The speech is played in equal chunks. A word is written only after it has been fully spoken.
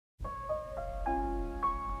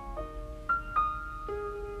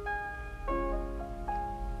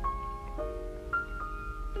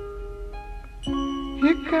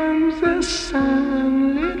Here comes the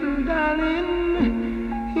sun, little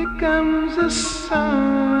darling. Here comes the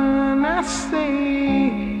sun. I say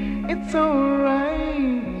it's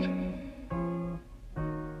alright.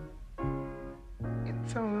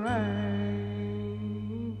 It's alright.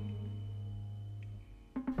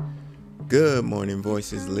 Good morning,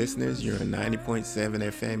 Voices listeners. You're on 90.7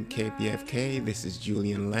 FM KPFK. This is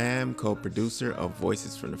Julian Lamb, co-producer of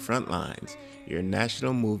Voices from the Front Lines, your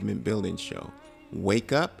national movement building show.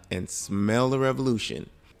 Wake up and smell the revolution.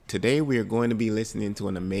 Today we are going to be listening to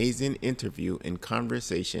an amazing interview and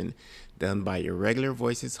conversation done by your regular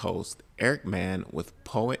Voices host, Eric Mann, with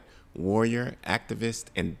poet, warrior, activist,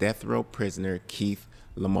 and death row prisoner Keith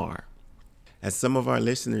Lamar. As some of our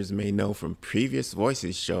listeners may know from previous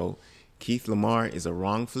Voices show, Keith Lamar is a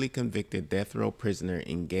wrongfully convicted death row prisoner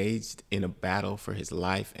engaged in a battle for his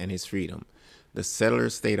life and his freedom. The settler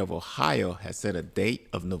state of Ohio has set a date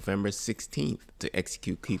of November 16th to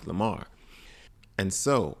execute Keith Lamar. And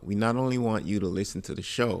so, we not only want you to listen to the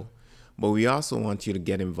show, but we also want you to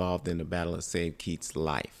get involved in the battle to save Keith's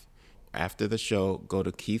life. After the show, go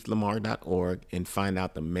to keithlamar.org and find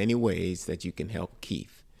out the many ways that you can help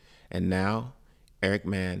Keith. And now, Eric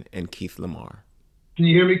Mann and Keith Lamar. Can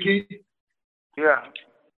you hear me, Keith? Yeah.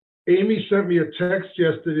 Amy sent me a text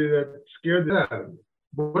yesterday that scared the hell out of me.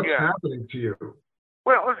 What's happening to you?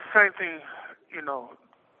 Well, it's the same thing,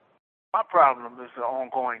 my problem is the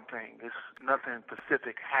ongoing thing. It's nothing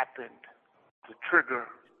specific happened to trigger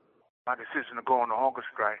my decision to go on a hunger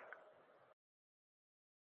strike.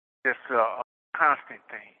 It's a constant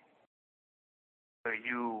thing where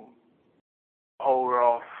you hold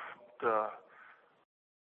off the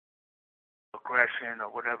aggression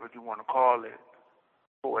or whatever you want to call it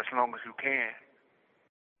for as long as you can.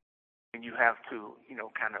 And you have to,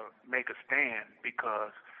 kind of make a stand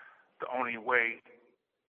because the only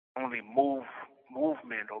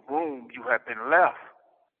movement or room you have been left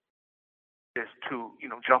is to,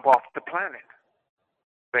 jump off the planet,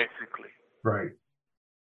 basically. Right.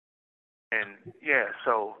 And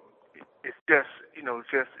so it's just,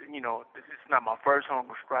 it's not my first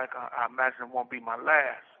hunger strike. I imagine it won't be my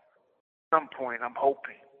last. At some point, I'm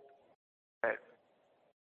hoping that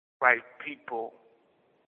right people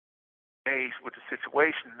engaged with the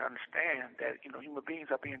situation and understand that, human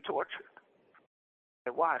beings are being tortured.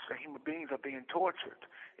 And why? So human beings are being tortured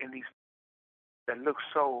in these that look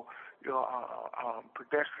so,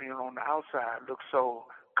 pedestrian on the outside, look so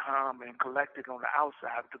calm and collected on the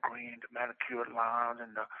outside, the green, the manicured lawns,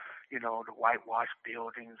 and the whitewashed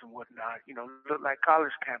buildings and whatnot. Look like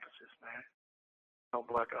college campuses, man. But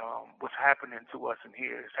what's happening to us in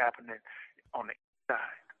here is happening on the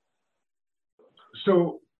inside.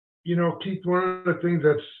 So, Keith, one of the things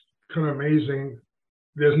that's kind of amazing,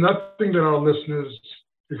 there's nothing that our listeners,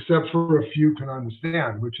 except for a few, can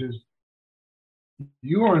understand, which is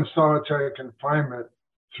you are in solitary confinement,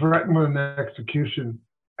 threatened with an execution,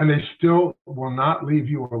 and they still will not leave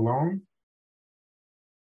you alone.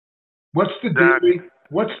 What's the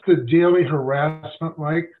daily harassment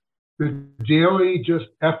like? The daily just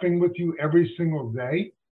effing with you every single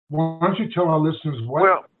day? Why don't you tell our listeners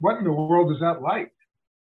what in the world is that like?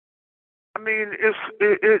 I mean,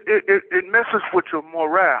 it messes with your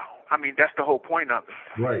morale. I mean, that's the whole point of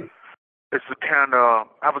it. Right. It's the kind of,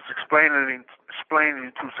 I was explaining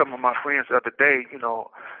to some of my friends the other day,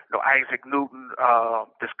 Isaac Newton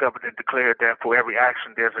discovered and declared that for every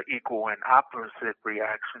action there's an equal and opposite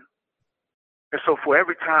reaction. And so for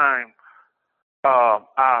every time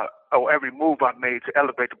every move I made to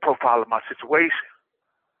elevate the profile of my situation,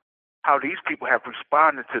 how these people have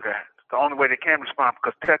responded to that. The only way they can respond,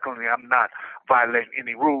 because technically I'm not violating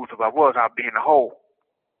any rules. If I was, I'd be in a hole.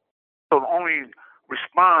 So the only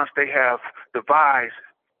response they have devised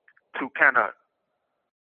to kind of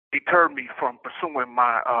deter me from pursuing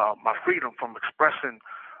my freedom, from expressing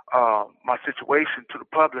my situation to the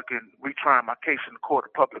public and retrying my case in the court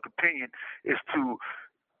of public opinion, is to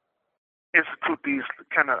institute these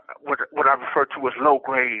kind of what I refer to as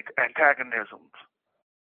low-grade antagonisms.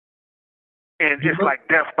 And it's like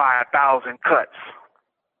death by 1,000 cuts.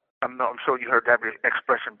 I'm sure you heard that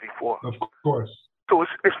expression before. Of course. So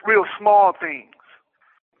it's real small things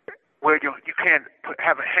where you can't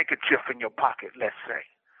have a handkerchief in your pocket, let's say,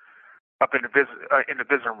 up in the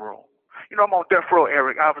visiting room. I'm on death row,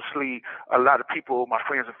 Eric. Obviously, a lot of people, my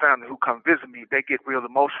friends and family who come visit me, they get real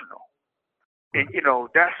emotional. And,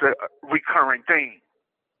 that's a recurring thing.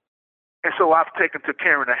 And so I've taken to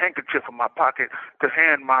carrying a handkerchief in my pocket to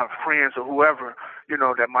hand my friends or whoever,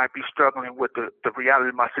 that might be struggling with the reality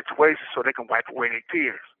of my situation so they can wipe away their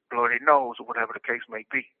tears, blow their nose, or whatever the case may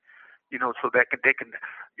be. So that they can,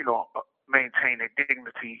 maintain their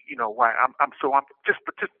dignity. You know, why I'm just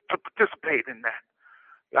participating in that.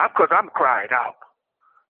 Because I'm cried out.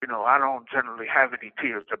 You know, I don't generally have any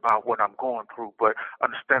tears about what I'm going through, but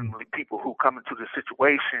understandably, people who come into the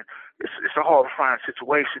situation, it's a horrifying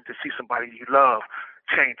situation to see somebody you love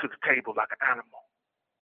chained to the table like an animal.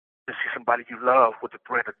 To see somebody you love with the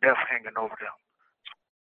threat of death hanging over them.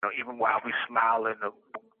 You know, even while we smiling,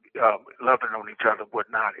 loving on each other,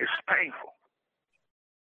 whatnot, it's painful.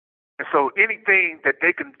 And so anything that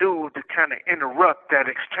they can do to kind of interrupt that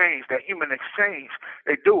exchange, that human exchange,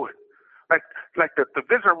 they do it. Like the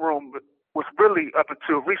visiting room was really, up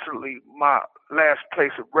until recently, my last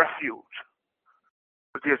place of refuge.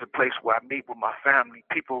 But there's a place where I meet with my family,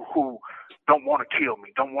 people who don't want to kill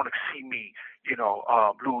me, don't want to see me,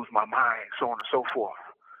 lose my mind, so on and so forth.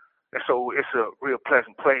 And so it's a real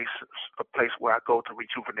pleasant place, a place where I go to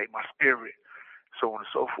rejuvenate my spirit, so on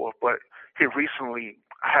and so forth. But here recently,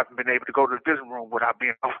 I haven't been able to go to the visiting room without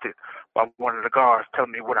being ousted by one of the guards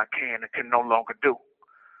telling me what I can and can no longer do.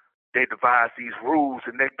 They devise these rules,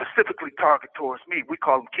 and they specifically target towards me. We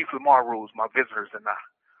call them Keith Lamar rules, my visitors and I.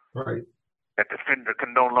 Right. That the offender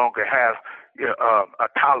can no longer have a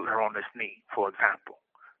toddler on his knee, for example.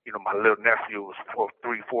 You know, my little nephew is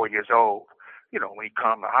 3, 4 years old. You know, when he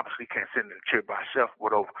comes, I obviously can't sit in the chair by himself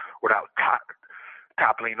without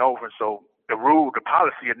toppling over. So the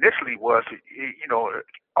policy initially was,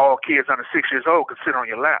 all kids under 6 years old could sit on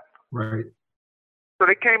your lap. Right. So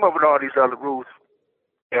they came up with all these other rules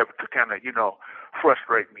to kind of,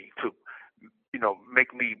 frustrate me, to,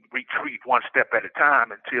 make me retreat one step at a time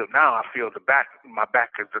until now I feel my back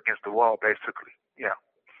is against the wall, basically. Yeah.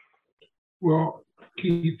 Well,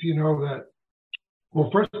 Keith,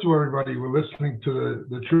 first of all, everybody, we're listening to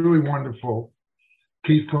the truly wonderful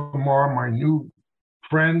Keith Lamar, my new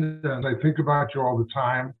friend, and I think about you all the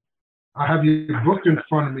time. I have your book in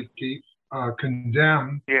front of me, Keith,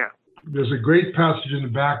 Condemned. Yeah. There's a great passage in the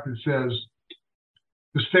back that says,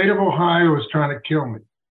 "The state of Ohio is trying to kill me.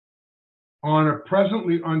 On a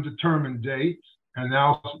presently undetermined date," and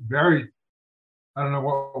now I don't know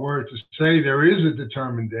what word to say, there is a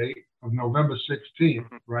determined date of November 16th,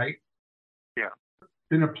 right? Yeah.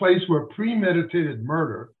 In a place where premeditated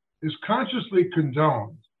murder is consciously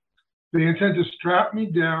condoned, they intend to strap me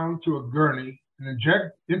down to a gurney and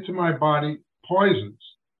inject into my body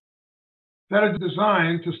poisons that are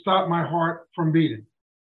designed to stop my heart from beating.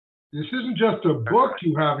 This isn't just a book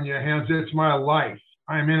you have in your hands, it's my life.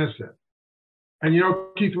 I'm innocent. And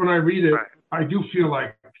Keith, when I read it, I do feel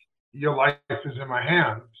like your life is in my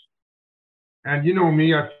hands. And you know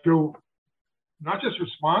me, I feel not just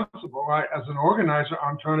responsible, as an organizer,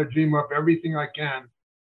 I'm trying to dream up everything I can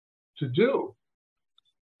to do.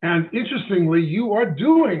 And interestingly, you are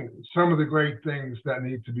doing some of the great things that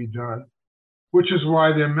need to be done, which is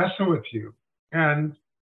why they're messing with you. And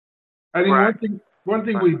I think one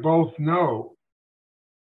thing we both know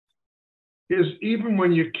is even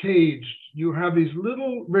when you're caged, you have these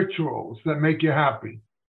little rituals that make you happy.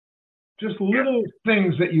 Just little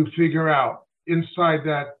things that you figure out inside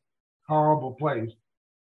that horrible place.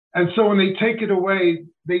 And so when they take it away,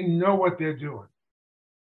 they know what they're doing.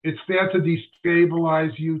 It's there to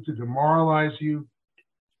destabilize you, to demoralize you.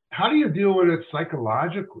 How do you deal with it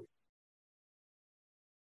psychologically?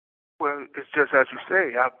 Well, it's just as you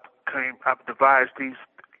say, I've devised these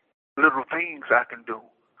little things I can do.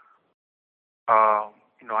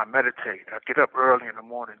 I meditate. I get up early in the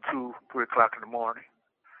morning, 2, 3 o'clock in the morning,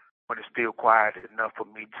 when it's still quiet enough for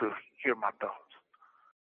me to hear my thoughts,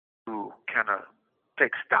 to kind of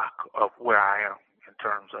take stock of where I am in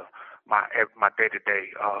terms of my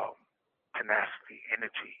day-to-day tenacity,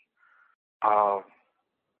 energy.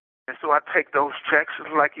 And so I take those checks. It's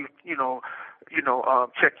like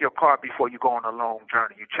check your car before you go on a long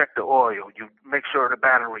journey. You check the oil. You make sure the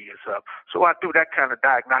battery is up. So I do that kind of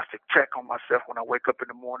diagnostic check on myself when I wake up in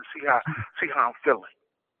the morning, see how I'm feeling.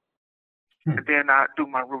 And then I do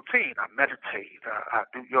my routine. I meditate. I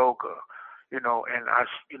do yoga. And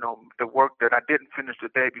the work that I didn't finish the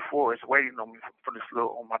day before is waiting on me for this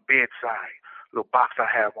on my bedside, little box I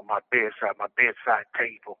have on my bedside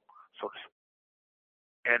table, so to speak.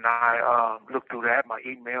 And I look through that, my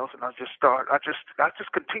emails, and I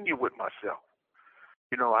just continue with myself.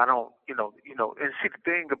 I don't, and see the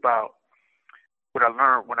thing about what I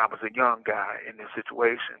learned when I was a young guy in this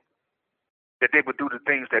situation, that they would do the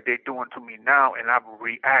things that they're doing to me now, and I would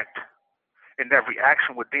react. And that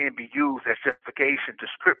reaction would then be used as justification to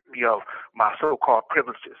strip me of my so-called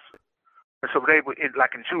privileges. And so they would,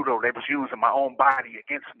 like in judo, they was using my own body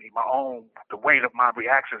against me, the weight of my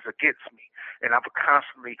reactions against me. And I would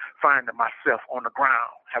constantly find myself on the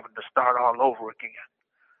ground, having to start all over again.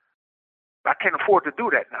 I can't afford to do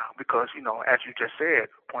that now because, you know, as you just said,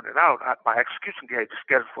 pointed out, my execution date is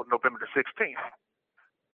scheduled for November the 16th.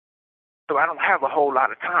 So I don't have a whole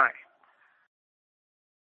lot of time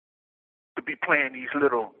to be playing these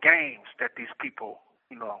little games that these people,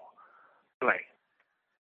 you know, play.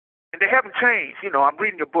 And they haven't changed. You know, I'm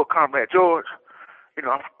reading your book, Comrade George. You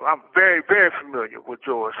know, I'm very, very familiar with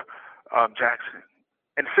George Jackson.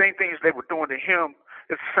 And the same things they were doing to him,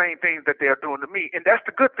 it's the same things that they are doing to me. And that's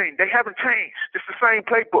the good thing. They haven't changed. It's the same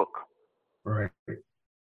playbook. Right.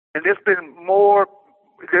 And there's been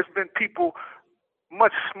people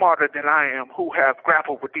much smarter than I am who have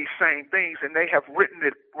grappled with these same things, and they have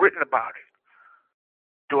written about it.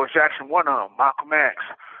 George Jackson, one of them, Malcolm X,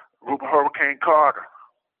 Reuben Hurricane Carter.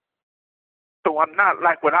 So I'm not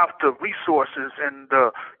like without the resources and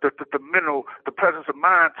the presence of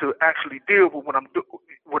mind to actually deal with what I'm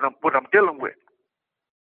dealing with.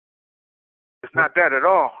 It's not that at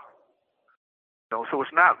all. You know, so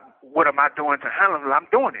it's not what am I doing to handle it. I'm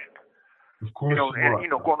doing it. Of course, you know, and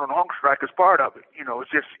going on a hunger strike is part of it. You know, it's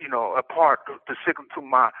just a part to signal to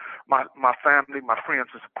my family, my friends,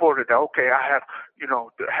 and supporters that okay, I have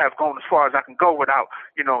have gone as far as I can go without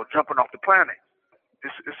jumping off the planet.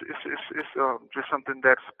 It's just something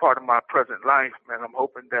that's part of my present life, man. I'm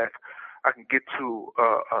hoping that I can get to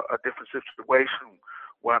a different situation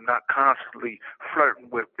where I'm not constantly flirting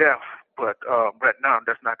with death. But right now,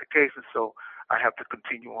 that's not the case, and so I have to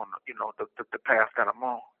continue on, the path that I'm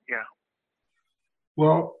on. Yeah.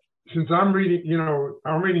 Well, since I'm reading your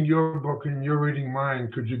book and you're reading mine,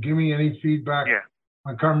 could you give me any feedback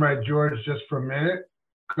on Comrade George just for a minute?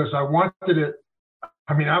 Because I wanted it.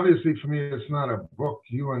 I mean, obviously for me, it's not a book,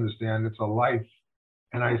 you understand, it's a life.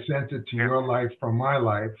 And I sent it to your life from my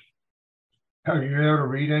life. Have you been able to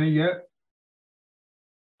read any yet?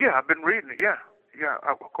 Yeah, I've been reading it, yeah. Yeah,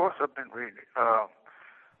 of course I've been reading it. I've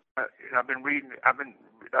been reading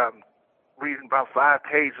about 5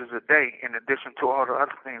 pages a day in addition to all the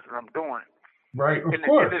other things that I'm doing. Right, of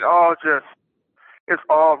course. And it's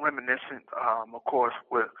all reminiscent, of course,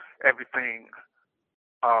 with everything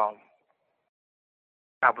I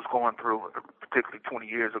was going through, particularly 20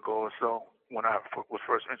 years ago or so when I was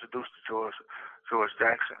first introduced to George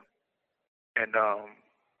Jackson. And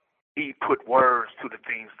he put words to the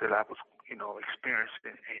things that I was,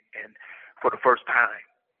 experiencing, and for the first time,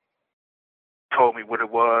 told me what it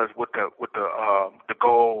was, what the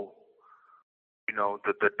goal,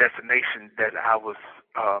 the destination that I was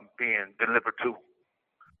being delivered to,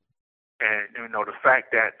 and the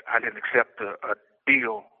fact that I didn't accept a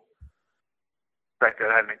deal. The fact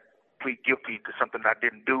that I didn't plead guilty to something I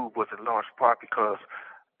didn't do was in large part because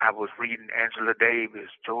I was reading Angela Davis,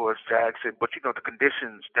 George Jackson, but the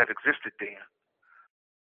conditions that existed then,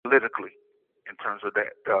 politically, in terms of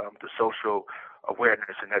that, the social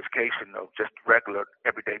awareness and education of just regular,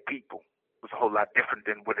 everyday people was a whole lot different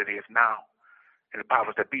than what it is now. And the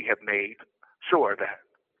powers that be have made sure that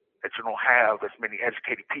you don't have as many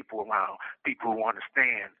educated people around, people who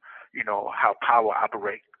understand, how power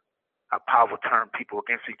operates. How power turn people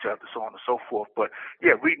against each other, so on and so forth. But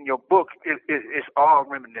yeah, reading your book, it's all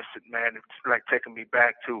reminiscent, man. It's like taking me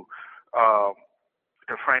back to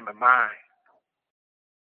the frame of mind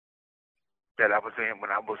that I was in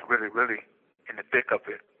when I was really, really in the thick of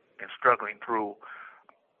it and struggling through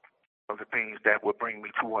the things that would bring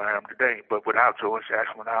me to where I am today. But without George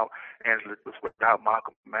Jackson, without Angela, without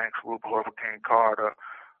Malcolm X, Reuben Hurricane Carter,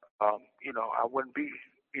 I wouldn't be,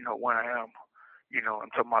 where I am.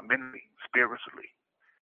 I'm talking about mentally, spiritually.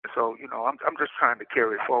 So, I'm just trying to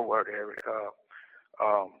carry it forward, Eric.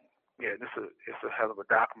 It's a hell of a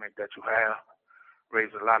document that you have.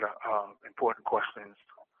 Raised a lot of important questions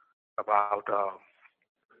about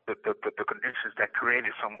the conditions that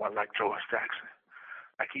created someone like George Jackson.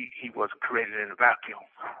 Like he wasn't created in a vacuum.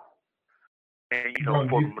 And,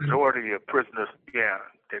 for the majority of prisoners,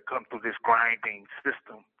 that come through this grinding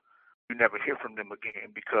system, you never hear from them again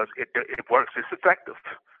because it works. It's effective.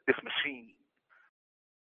 This machine.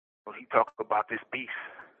 Well, he talked about this beast,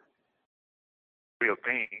 real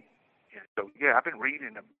thing. And so I've been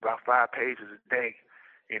reading about 5 pages a day.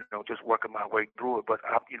 Just working my way through it. But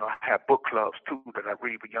I have book clubs too that I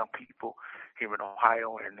read with young people here in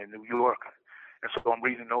Ohio and in New York, and so I'm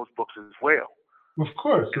reading those books as well. Of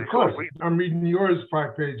course. I'm reading yours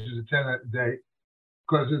 5 pages a day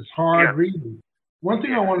because it's hard reading. One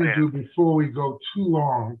thing I want to do before we go too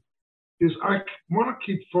long is I want to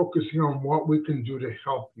keep focusing on what we can do to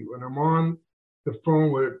help you. And I'm on the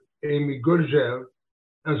phone with Amy Gurdjieff,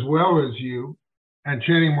 as well as you, and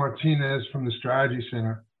Channing Martinez from the Strategy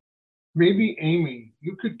Center. Maybe, Amy,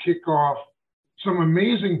 you could kick off some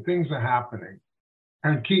amazing things are happening.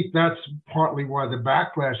 And Keith, that's partly why the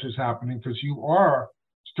backlash is happening, because you are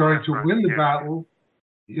starting to win the battle.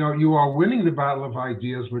 You know, you are winning the battle of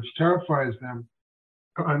ideas, which terrifies them.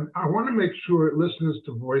 And I want to make sure listeners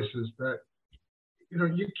to Voices that, you know,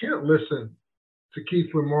 you can't listen to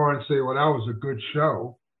Keith Lamar and say, well, that was a good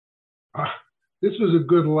show. This was a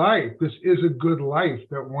good life. This is a good life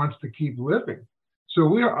that wants to keep living. So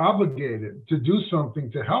we are obligated to do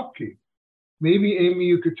something to help Keith. Maybe, Amy,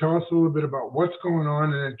 you could tell us a little bit about what's going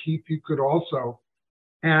on, and then Keith, you could also.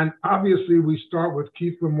 And obviously, we start with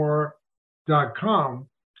KeithLamar.com,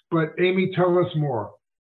 but Amy, tell us more.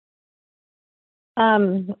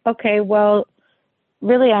 Okay, well,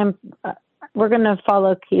 really, we're going to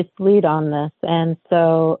follow Keith's lead on this. And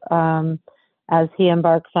so as he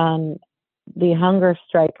embarks on the hunger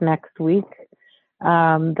strike next week,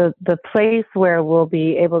 the place where we'll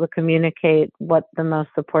be able to communicate what the most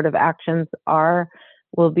supportive actions are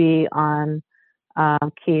will be on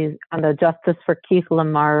the Justice for Keith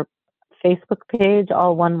Lamar Facebook page,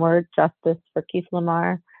 all one word, Justice for Keith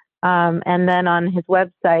Lamar. And then on his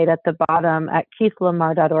website at the bottom, at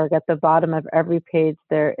keithlamar.org, at the bottom of every page,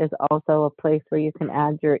 there is also a place where you can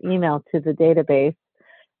add your email to the database.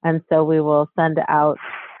 And so we will send out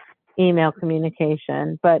email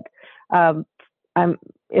communication. But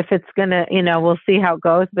if it's gonna, we'll see how it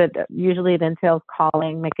goes, but usually it entails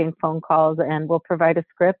calling, making phone calls, and we'll provide a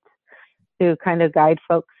script to kind of guide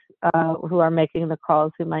folks who are making the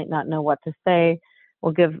calls who might not know what to say.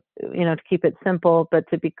 We'll give, to keep it simple, but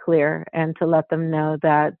to be clear and to let them know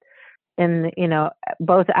that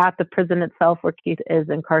both at the prison itself where Keith is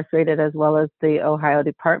incarcerated, as well as the Ohio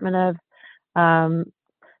Department of,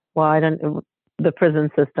 the prison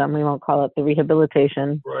system, we won't call it the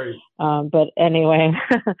rehabilitation. Right. But anyway,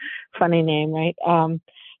 funny name, right?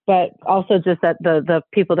 But also just that the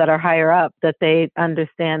people that are higher up, that they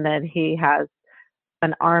understand that he has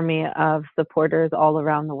an army of supporters all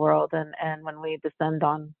around the world. And when we descend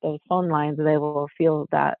on those phone lines, they will feel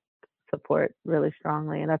that support really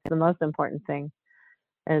strongly. And that's the most important thing,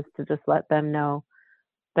 is to just let them know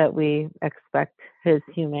that we expect his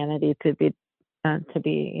humanity to be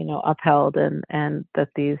upheld, and that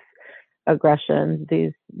these aggressions,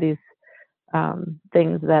 these things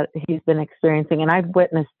that he's been experiencing, and I've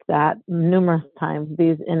witnessed that numerous times,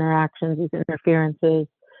 these interactions, these interferences.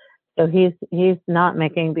 So he's not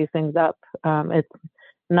making these things up. It's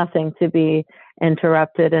nothing to be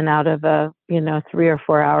interrupted and out of a 3 or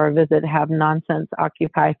 4 hour visit have nonsense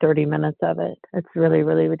occupy 30 minutes of it. It's really,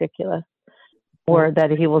 really ridiculous. Or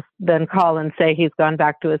that he will then call and say he's gone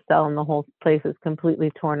back to his cell and the whole place is completely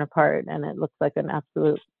torn apart and it looks like an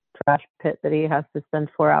absolute trash pit that he has to spend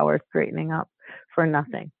 4 hours straightening up for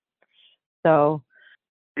nothing. So.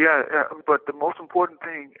 Yeah, but the most important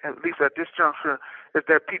thing, at least at this juncture, is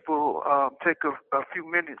that people take a few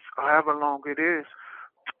minutes, however long it is,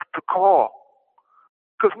 to call.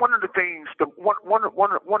 Because one of the things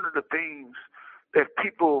that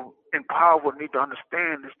people in power need to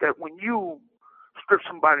understand is that when you strip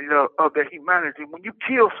somebody of their humanity, when you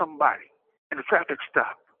kill somebody in a traffic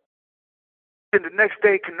stop, then the next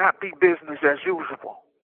day cannot be business as usual.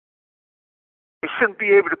 They shouldn't be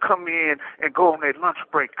able to come in and go on their lunch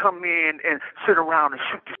break, come in and sit around and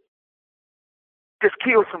shoot. Just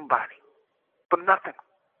kill somebody for nothing.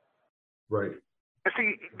 Right. And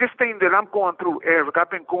see, this thing that I'm going through, Eric, I've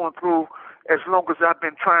been going through as long as I've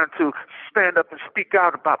been trying to stand up and speak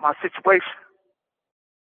out about my situation.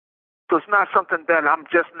 So it's not something that I'm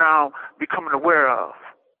just now becoming aware of.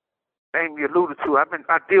 Amy alluded to, I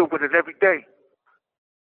deal with it every day.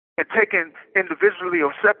 And taken individually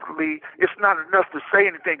or separately, it's not enough to say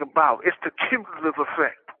anything about. It's the cumulative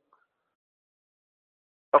effect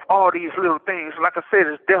of all these little things. Like I said,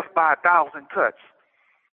 it's death by 1,000 cuts.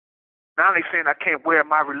 Now they're saying I can't wear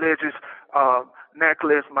my religious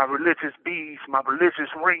necklace, my religious beads, my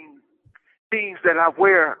religious ring, things that I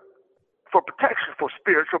wear for protection, for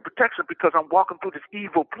spiritual protection, because I'm walking through this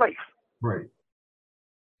evil place. Right.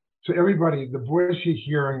 So everybody, the voice you're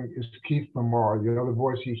hearing is Keith Lamar. The other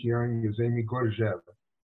voice you're hearing is Amy Gurdjieff.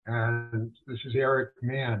 And this is Eric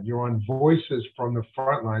Mann. You're on Voices from the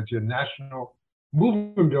Frontlines, your national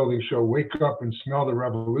movement building show, Wake Up and Smell the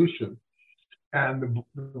Revolution. And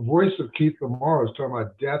the voice of Keith Lamar is talking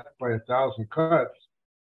about death by 1,000 cuts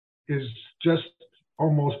is just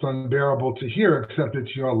almost unbearable to hear, except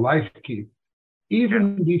it's your life, Keith.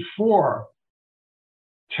 Even before,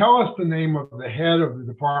 tell us the name of the head of the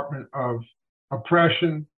Department of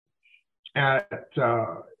Oppression at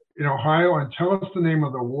in Ohio, and tell us the name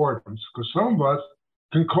of the wardens, because some of us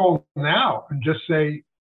can call now and just say,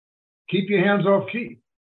 keep your hands off Keith.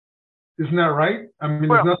 Isn't that right? I mean,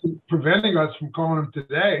 Well, there's nothing preventing us from calling him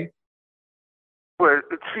today. Well,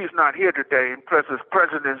 she's not here today, and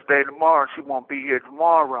President's Day tomorrow. She won't be here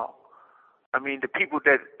tomorrow. I mean, the people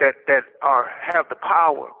that have the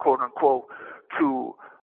power, quote unquote, to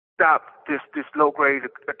stop this low grade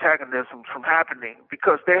antagonism from happening,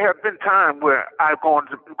 because there have been times where I've go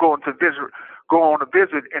on a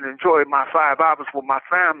visit and enjoy my 5 hours with my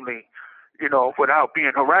family, without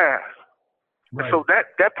being harassed. Right. So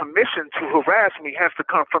that permission to harass me has to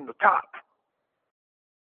come from the top.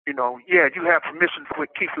 Yeah, you have permission with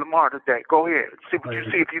Keith Lamar today. Go ahead, see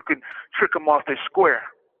if you can trick him off this square.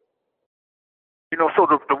 So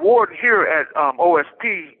the warden here at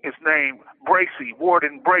OSP is named Bracy,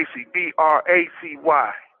 Warden Bracy, Bracy.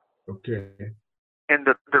 Okay. And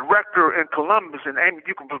the director in Columbus, and Amy,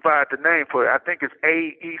 you can provide the name for it. I think it's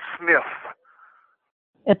A.E. Smith.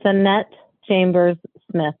 It's Annette Chambers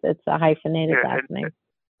Smith. It's a hyphenated last name.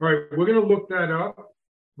 All right, we're going to look that up.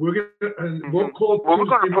 We're going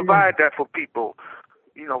to provide that for people.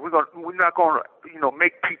 We're not going to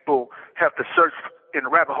make people have to search in the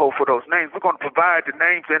rabbit hole for those names. We're going to provide the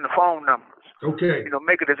names and the phone numbers. Okay.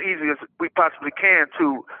 Make it as easy as we possibly can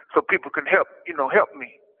so people can help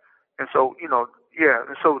me. And so,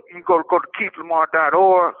 and so you go to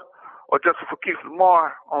KeithLamar.org or Justice for Keith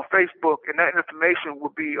Lamar on Facebook, and that information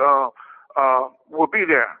will be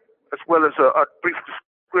there, as well as a brief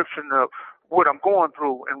description of what I'm going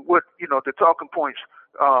through and what the talking points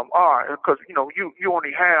are, because you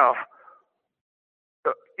only have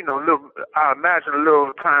I imagine a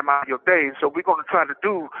little time out of your day, so we're going to try to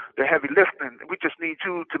do the heavy lifting. We just need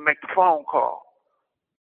you to make the phone call.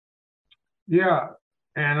 Yeah,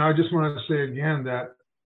 and I just want to say again that,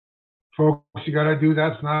 folks, you got to do,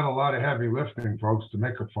 that's not a lot of heavy lifting, folks, to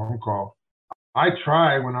make a phone call. I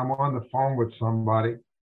try when I'm on the phone with somebody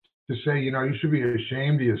to say, you should be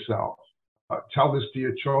ashamed of yourself. Tell this to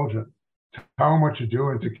your children. Tell them what you're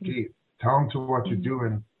doing to Keith. Tell them to what you're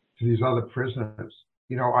doing to these other prisoners.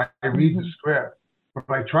 I read the script, but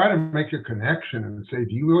I try to make a connection and say,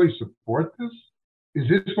 do you really support this? Is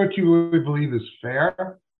this what you really believe is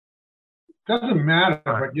fair? Doesn't matter,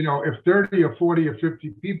 but if 30 or 40 or 50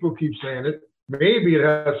 people keep saying it, maybe it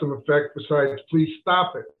has some effect besides please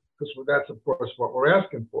stop it, because that's of course what we're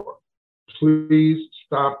asking for. Please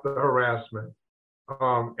stop the harassment.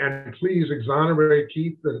 And please exonerate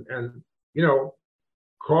Keith and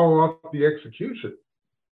call off the execution.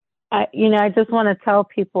 I just want to tell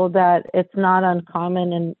people that it's not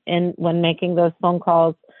uncommon in when making those phone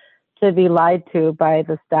calls to be lied to by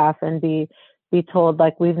the staff and be told,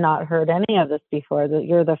 like, we've not heard any of this before, that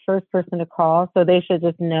you're the first person to call. So they should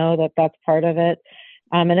just know that that's part of it.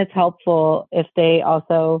 And it's helpful if they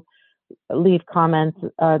also leave comments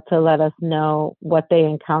to let us know what they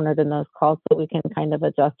encountered in those calls, so we can kind of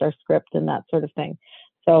adjust our script and that sort of thing.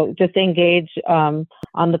 So just engage on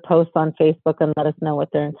the posts on Facebook and let us know what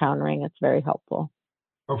they're encountering. It's very helpful.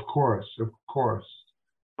 Of course.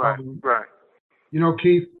 Right.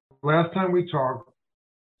 Keith, last time we talked,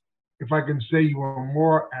 if I can say, you were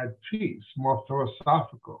more at peace, more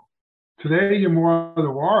philosophical. Today, you're more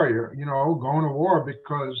the warrior, going to war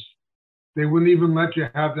because they wouldn't even let you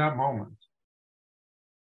have that moment.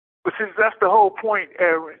 But since that's the whole point,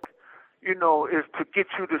 Eric, is to get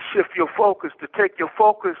you to shift your focus, to take your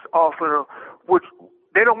focus off of which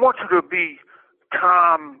they don't want you to be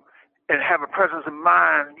calm and have a presence of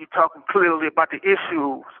mind. You're talking clearly about the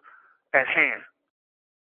issues at hand.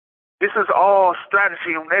 This is all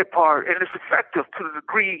strategy on their part, and it's effective to the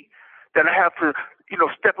degree that I have to,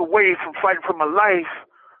 step away from fighting for my life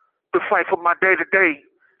to fight for my day-to-day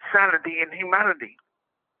sanity and humanity.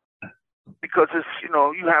 Because it's,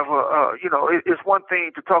 you have it's one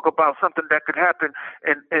thing to talk about something that could happen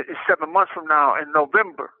in 7 months from now in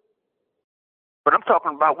November. But I'm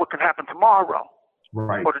talking about what can happen tomorrow.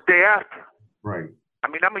 Right. Or the day after. Right. I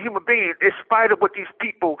mean, I'm a human being. In spite of what these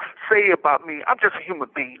people say about me, I'm just a human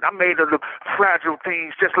being. I'm made of fragile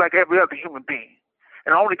things just like every other human being.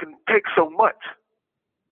 And I only can take so much.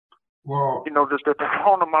 Well, the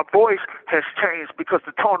tone of my voice has changed because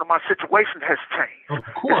the tone of my situation has changed. Of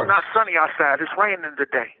course. It's not sunny outside. It's raining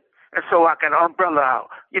today. And so I got an umbrella out.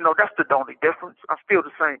 That's the only difference. I'm still the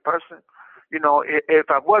same person. If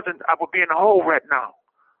I wasn't, I would be in a hole right now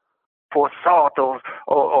for assault or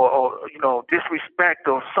disrespect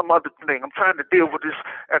or some other thing. I'm trying to deal with this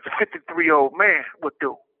as a 53-year-old man would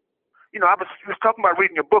do. I was talking about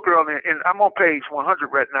reading your book earlier, and I'm on page 100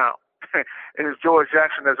 right now. And it's George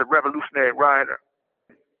Jackson as a revolutionary writer.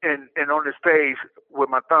 And on this page where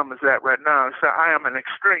my thumb is at right now, it says, I am an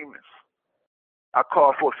extremist. I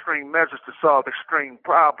call for extreme measures to solve extreme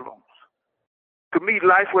problems. To me,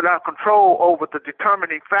 life without control over the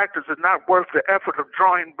determining factors is not worth the effort of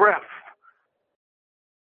drawing breath.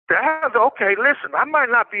 Okay, listen, I might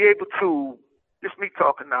not be able to, just me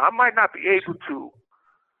talking now, I might not be able to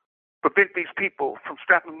prevent these people from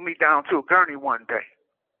strapping me down to a gurney one day.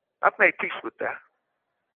 I've made peace with that.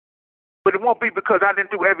 But it won't be because I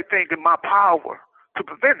didn't do everything in my power to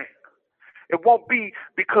prevent it. It won't be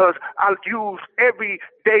because I'll use every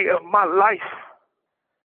day of my life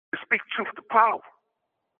to speak truth to power.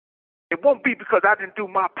 It won't be because I didn't do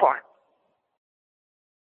my part.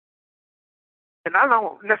 And I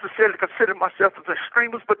don't necessarily consider myself as an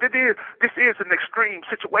extremist, but this is an extreme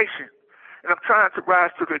situation. And I'm trying to rise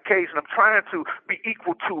to the occasion. I'm trying to be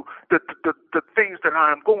equal to the things that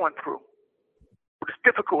I am going through. But it's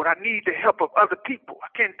difficult. I need the help of other people. I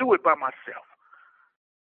can't do it by myself.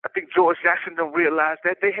 I think George Jackson don't realize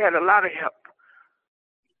that they had a lot of help.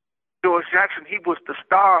 George Jackson, he was the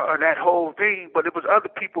star of that whole thing, but it was other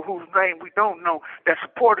people whose name we don't know that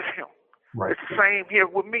supported him. Right. It's the same here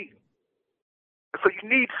with me. So you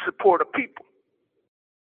need the support of people.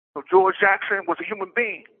 So George Jackson was a human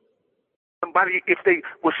being. Somebody, if they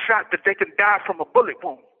were shot, that they can die from a bullet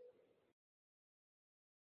wound.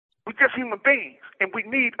 We're just human beings, and we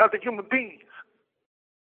need other human beings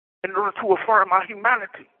in order to affirm our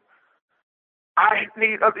humanity. I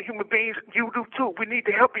need other human beings. You do too. We need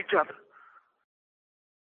to help each other.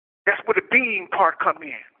 That's where the being part come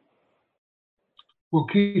in. Well,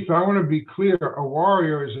 Keith, I want to be clear. A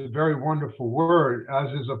warrior is a very wonderful word, as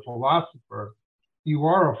is a philosopher. You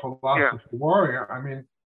are a philosopher warrior. I mean,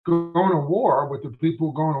 going to war with the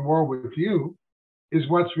people going to war with you is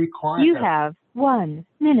what's required. You have 1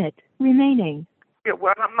 minute remaining. Yeah,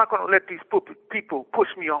 well, I'm not going to let these people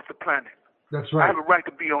push me off the planet. That's right. I have a right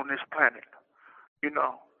to be on this planet, you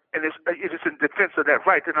know. And it is in defense of that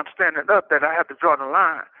right that I'm standing up that I have to draw the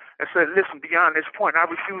line and say, listen, beyond this point, I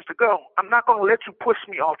refuse to go. I'm not going to let you push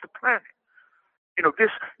me off the planet. You know,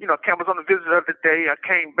 Cam was on the visit the other day. I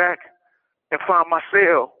came back and found my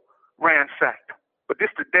cell ransacked. But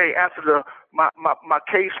this the day after my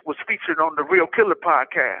case was featured on the Real Killer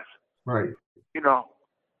podcast. Right. You know,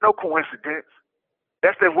 no coincidence.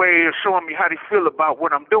 That's their way of showing me how they feel about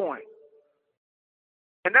what I'm doing.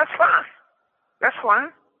 And that's fine. That's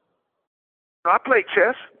fine. I play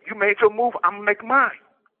chess. You made your move, I'm going to make mine.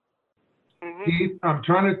 Mm-hmm. Keith, I'm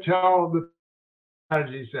trying to tell the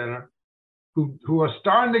Strategy Center, who are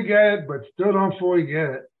starting to get it, but still don't fully get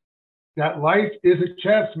it, that life is a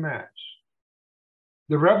chess match.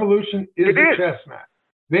 The revolution is a chess match.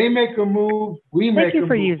 They make a move, we make a move. Thank you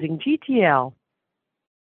for using GTL.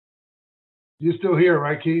 You're still here,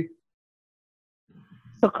 right, Keith?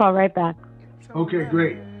 We'll call right back. Okay,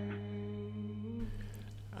 great.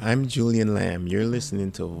 I'm Julian Lamb. You're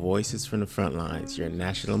listening to Voices from the Frontlines, your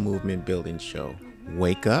national movement building show.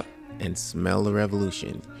 Wake up and smell the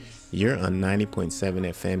revolution. You're on 90.7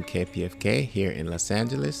 FM KPFK here in Los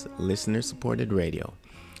Angeles, listener-supported radio.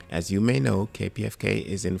 As you may know, KPFK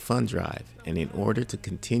is in fund drive, and in order to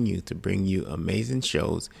continue to bring you amazing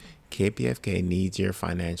shows, KPFK needs your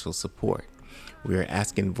financial support. We are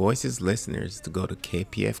asking Voices listeners to go to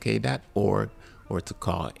kpfk.org or to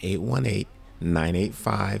call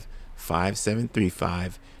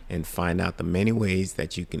 818-985-5735 and find out the many ways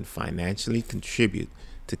that you can financially contribute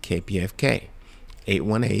to KPFK.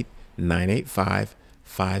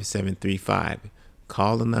 818-985-5735.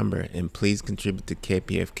 Call the number and please contribute to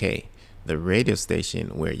KPFK, the radio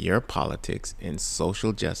station where your politics and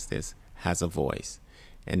social justice has a voice.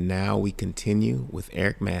 And now we continue with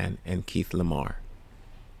Eric Mann and Keith Lamar.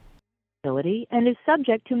 And is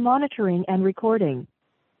subject to monitoring and recording.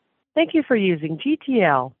 Thank you for using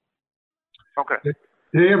GTL. Okay.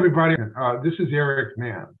 Hey, everybody. This is Eric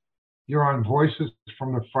Mann. You're on Voices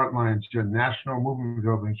from the Frontlines, your national movement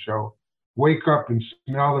building show. Wake up and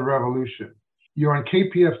smell the revolution. You're on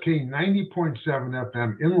KPFK 90.7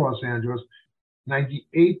 FM in Los Angeles,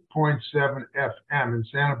 98.7 FM in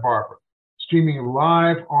Santa Barbara. Streaming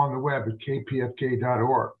live on the web at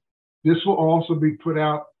kpfk.org. This will also be put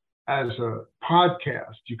out as a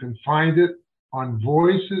podcast. You can find it on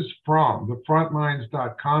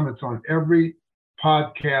voicesfromthefrontlines.com. It's on every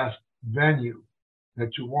podcast venue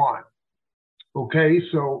that you want. Okay,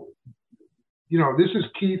 so, this is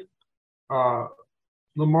Keith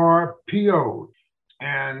Lamar, PO,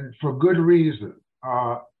 and for good reason.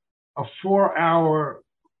 A 4-hour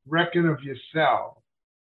wrecking of yourself.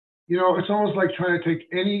 It's almost like trying to take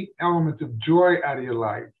any element of joy out of your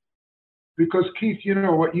life. Because Keith,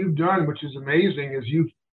 what you've done, which is amazing, is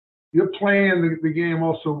you're playing the game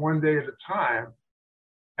also one day at a time,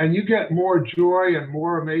 and you get more joy and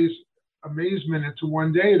more amazement into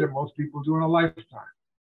one day that most people do in a lifetime.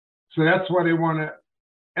 So that's why they want to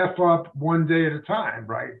F up one day at a time,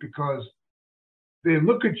 right? Because they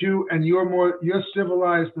look at you and you're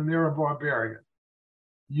civilized and they're a barbarian.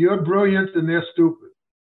 You're brilliant and they're stupid.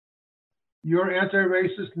 You're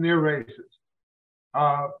anti-racist and they're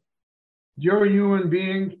racist. You're a human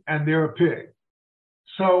being and they're a pig.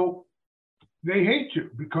 So they hate you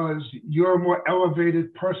because you're a more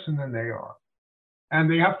elevated person than they are. And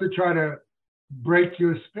they have to try to break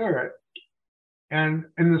your spirit. And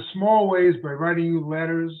in the small ways, by writing you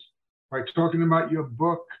letters, by talking about your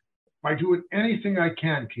book, by doing anything I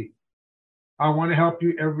can, Keith, I want to help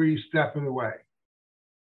you every step of the way.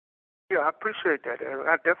 Yeah, I appreciate that, Eric.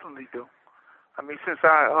 I definitely do. I mean, since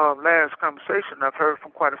our last conversation, I've heard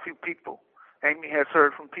from quite a few people. Amy has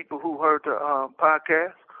heard from people who heard the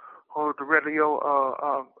podcast, heard the radio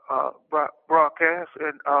broadcast,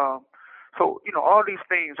 and so all these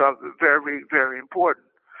things are very, very important.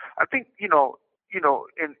 I think in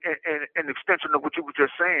extension of what you were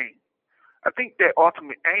just saying, I think their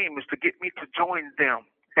ultimate aim is to get me to join them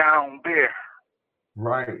down there.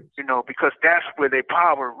 Right. Because that's where their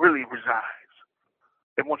power really resides.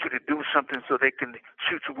 They want you to do something so they can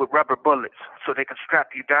shoot you with rubber bullets, so they can strap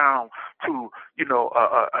you down to,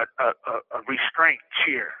 a restraint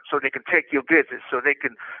chair, so they can take your visits, so they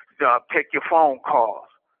can take your phone calls.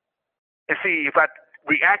 And see, if I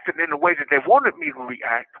reacted in the way that they wanted me to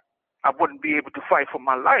react, I wouldn't be able to fight for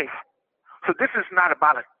my life. So this is not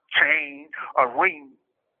about a chain, a ring.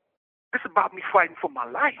 This is about me fighting for my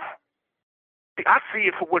life. See, I see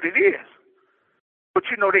it for what it is. But,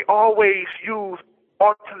 they always use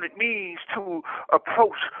alternate means to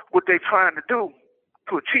approach what they're trying to do,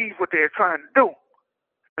 to achieve what they're trying to do.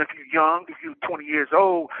 If you're young, if you're 20 years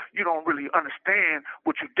old, you don't really understand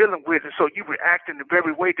what you're dealing with, and so you react in the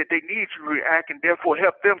very way that they need you to react, and therefore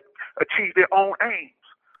help them achieve their own aims.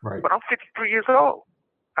 Right. But I'm 53 years old.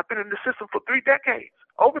 I've been in the system for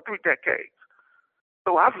over 3 decades.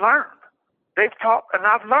 So I've learned. They've taught, and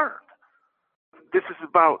I've learned. This is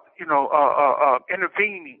about,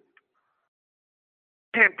 intervening.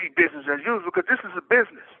 Can't be business as usual because this is a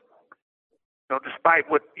business. Despite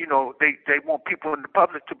what, they want people in the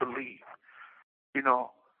public to believe.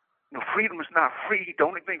 Freedom is not free. The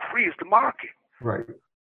only thing free is the market. Right.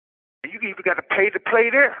 And you even got to pay to play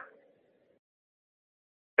there.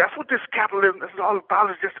 That's what this capitalism is all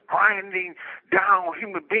about, is just grinding down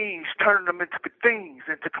human beings, turning them into things,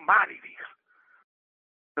 into commodities.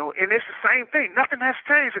 And it's the same thing. Nothing has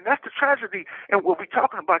changed, and that's the tragedy. And what we're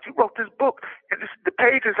talking about, you wrote this book, and the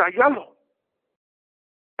pages are yellow.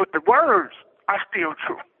 But the words are still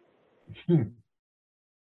true.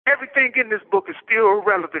 Everything in this book is still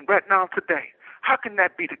relevant right now today. How can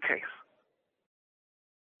that be the case?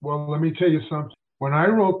 Well, let me tell you something. When I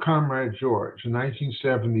wrote Comrade George in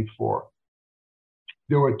 1974,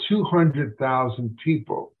 there were 200,000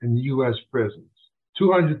 people in U.S. prisons,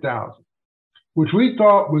 200,000, which we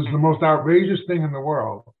thought was the most outrageous thing in the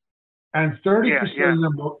world. And 30% of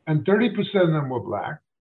them were, and 30% of them were black.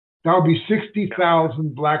 That would be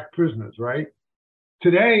 60,000 black prisoners, right?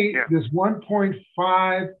 Today, there's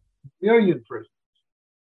 1.5 million prisoners,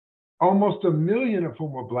 almost 1 million of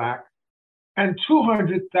whom are black, and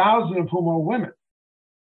 200,000 of whom are women.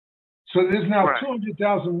 So there's now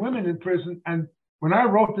 200,000 women in prison. And when I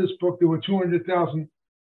wrote this book, there were 200,000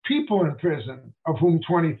 people in prison, of whom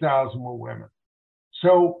 20,000 were women.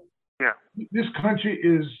 So this country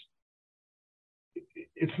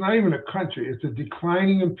it's not even a country. It's a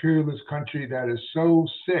declining imperialist country that is so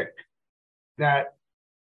sick that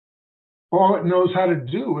all it knows how to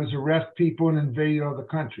do is arrest people and invade other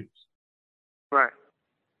countries. Right.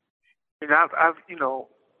 And I've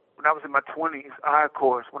when I was in my 20s, of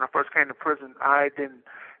course, when I first came to prison, I didn't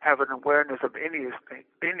have an awareness of any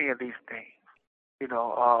of these things.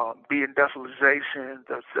 Be industrialization,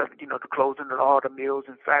 the closing of all the mills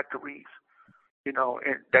and factories, and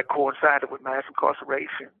that coincided with mass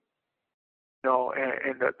incarceration,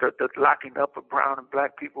 and the locking up of brown and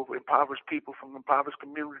black people, impoverished people from impoverished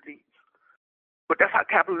communities. But that's how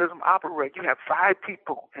capitalism operates. You have 5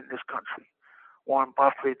 people in this country: Warren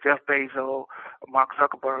Buffett, Jeff Bezos, Mark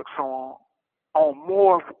Zuckerberg, so on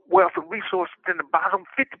more wealth and resources than the bottom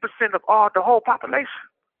 50% of the whole population.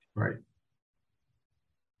 Right.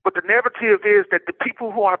 But the narrative is that the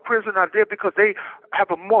people who are in prison are there because they have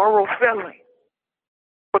a moral failing.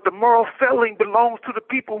 But the moral failing belongs to the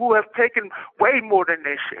people who have taken way more than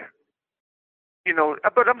their share.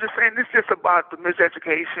 But I'm just saying, this is just about the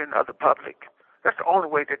miseducation of the public. That's the only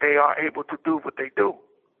way that they are able to do what they do.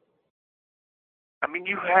 I mean,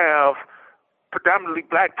 you have predominantly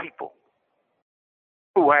black people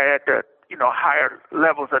who are at the higher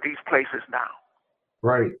levels of these places now.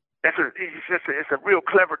 Right. It's a real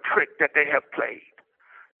clever trick that they have played.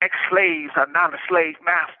 Ex-slaves are now the slave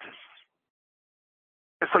masters.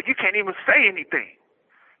 And so you can't even say anything,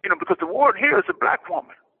 because the warden here is a black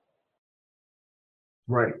woman.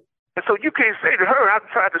 Right. And so you can't say to her, I've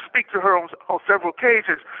tried to speak to her on several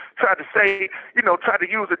occasions, try to say, try to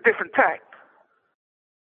use a different tact.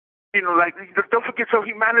 Like, don't forget your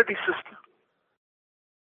humanity, sister.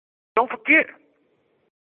 Don't forget.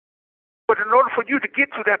 But in order for you to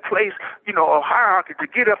get to that place, a hierarchy, to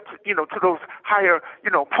get up to, to those higher,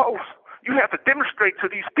 posts, you have to demonstrate to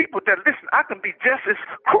these people that, listen, I can be just as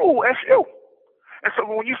cruel as you. And so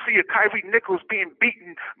when you see a Kyrie Nichols being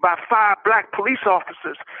beaten by 5 black police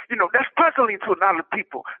officers, that's puzzling to a lot of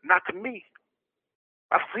people, not to me.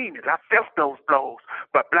 I've seen it. I felt those blows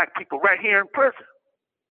by black people right here in prison.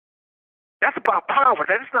 That's about power.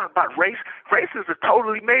 That is not about race. Race is a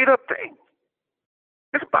totally made-up thing.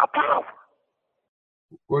 It's about power.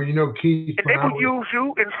 Well, Keith, and they will use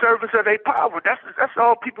you in service of their power. That's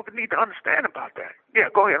all people need to understand about that. Yeah,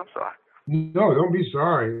 go ahead. I'm sorry. No, don't be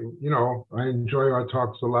sorry. I enjoy our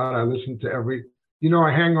talks a lot. I listen to I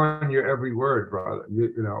hang on your every word, brother.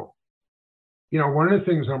 One of the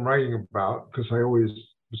things I'm writing about, because I always,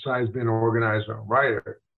 besides being an organizer and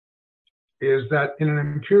writer, is that in an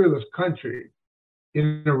imperialist country,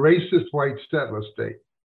 in a racist white settler state,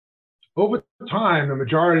 over time, the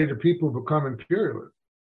majority of the people become imperialists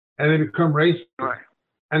and they become racist. Right.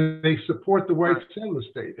 And they support the white settler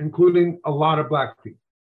state, including a lot of black people.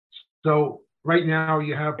 So right now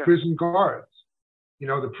you have prison guards.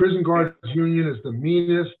 The prison guards union is the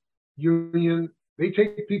meanest union. They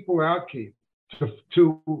take people out, Keith,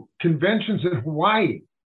 to conventions in Hawaii,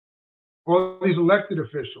 all these elected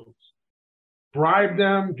officials. Bribe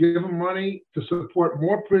them, give them money to support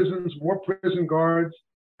more prisons, more prison guards,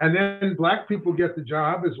 and then black people get the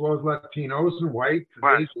job as well as Latinos and whites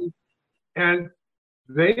and Asians. And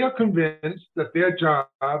they are convinced that their job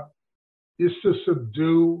is to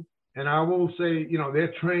subdue, and I will say,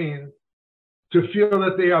 they're trained to feel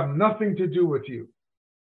that they have nothing to do with you,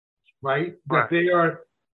 right? That they are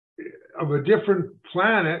of a different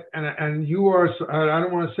planet, and you are, I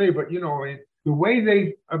don't want to say, but the way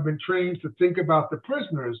they have been trained to think about the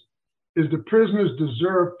prisoners is the prisoners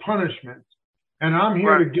deserve punishment, and I'm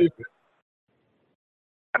here to give it.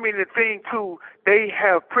 I mean, the thing too, they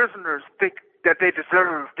have prisoners think that they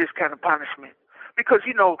deserve this kind of punishment because,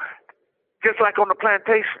 just like on the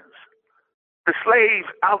plantations, the slaves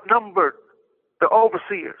outnumbered the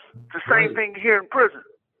overseers. The same thing here in prison.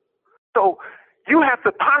 So you have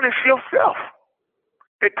to punish yourself.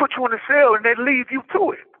 They put you in a cell and they leave you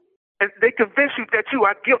to it. And they convince you that you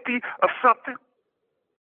are guilty of something.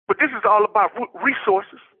 But this is all about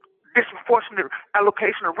resources, disproportionate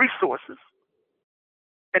allocation of resources.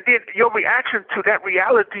 And then your reaction to that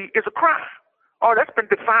reality is a crime. Oh, that's been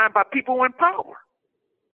defined by people in power.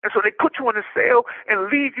 And so they put you in a cell and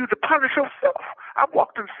leave you to punish yourself. I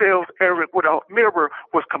walked in cells, Eric, where a mirror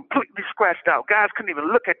was completely scratched out. Guys couldn't even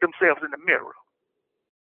look at themselves in the mirror.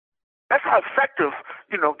 That's how effective,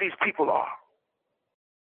 these people are.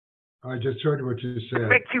 I just heard what you said. To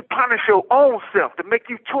make you punish your own self, to make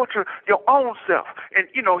you torture your own self. And,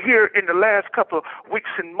 here in the last couple of weeks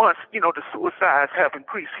and months, the suicides have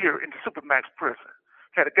increased here in the Supermax prison.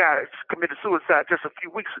 Had a guy committed suicide just a few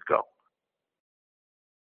weeks ago.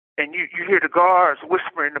 And you hear the guards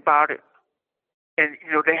whispering about it. And,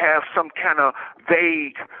 they have some kind of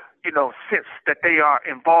vague, sense that they are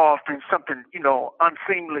involved in something,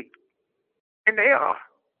 unseemly. And they are.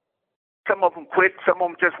 Some of them quit. Some of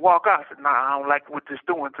them just walk out. I said, I don't like what this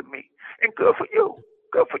doing to me. And good for you.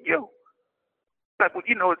 Good for you. Like,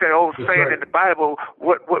 that old saying in the Bible,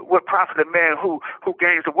 what profit a man who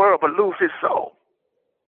gains the world but lose his soul?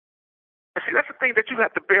 And see, that's the thing that you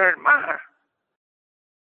have to bear in mind.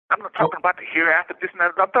 I'm not talking about the hereafter, this and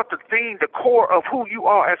that. I'm talking the thing, the core of who you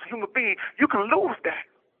are as a human being. You can lose that.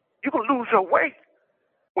 You can lose your way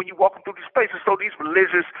when you're walking through these places. So these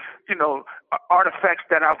religious, artifacts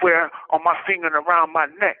that I wear on my finger and around my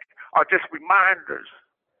neck are just reminders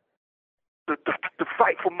to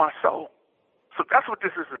fight for my soul. So that's what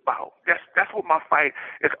this is about. That's what my fight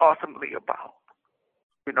is ultimately about.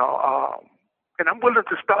 And I'm willing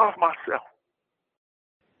to starve myself.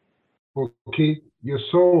 Well, Keith, your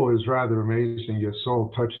soul is rather amazing. Your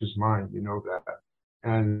soul touches mine. You know that.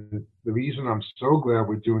 And the reason I'm so glad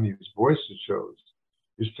we're doing these voices shows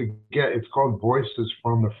is it's called Voices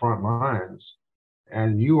from the Front Lines.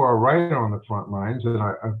 And you are right on the front lines. And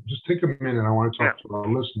I just take a minute. I want to talk to our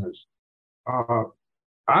listeners. I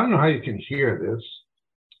don't know how you can hear this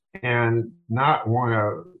and not want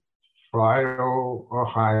to Flyo,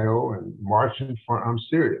 Ohio, and march in front. I'm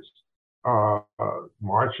serious.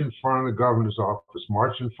 March in front of the governor's office.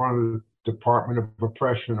 March in front of the Department of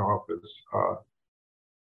Oppression office.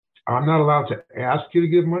 I'm not allowed to ask you to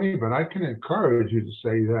give money, but I can encourage you to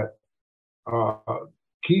say that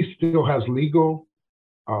Keith still has legal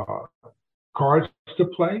cards to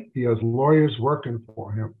play. He has lawyers working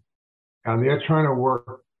for him, and they're trying to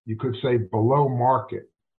work, you could say, below market,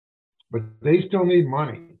 but they still need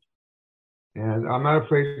money. And I'm not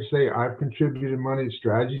afraid to say I've contributed money,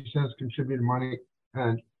 Strategy Sense contributed money,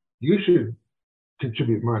 and you should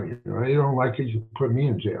contribute money. You don't like it, you put me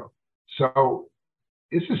in jail. So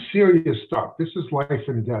this is serious stuff. This is life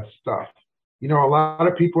and death stuff. A lot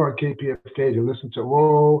of people on KPFK, they listen to,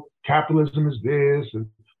 oh, capitalism is this, and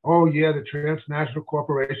oh yeah, the transnational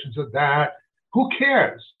corporations are that. Who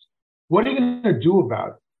cares? What are you going to do about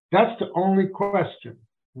it? That's the only question.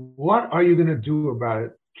 What are you going to do about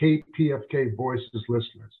it, KPFK Voices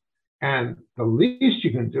listeners? And the least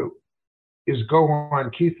you can do is go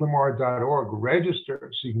on keithlamar.org,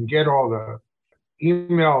 register so you can get all the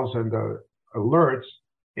emails and the alerts.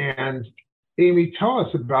 And Amy, tell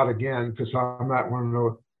us about, again, because I'm not one of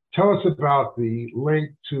those, tell us about the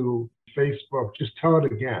link to Facebook. Just tell it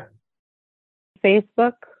again.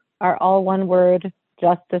 Facebook are all one word,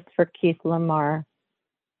 Justice for Keith Lamar.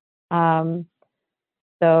 And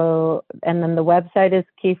then the website is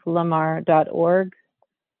keithlamar.org.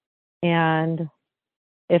 And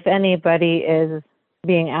if anybody is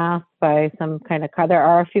being asked by some kind of, there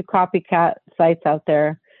are a few copycat sites out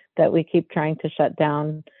there that we keep trying to shut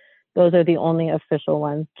down. Those are the only official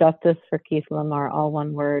ones. Justice for Keith Lamar, all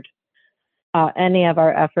one word. Any of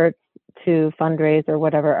our efforts to fundraise or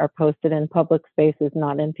whatever are posted in public spaces,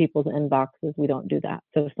 not in people's inboxes. We don't do that.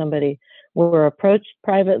 So if somebody were approached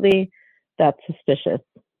privately, that's suspicious.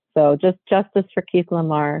 So just Justice for Keith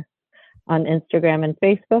Lamar on Instagram and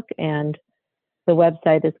Facebook, and the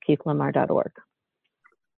website is keithlamar.org.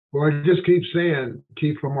 Well, I just keep saying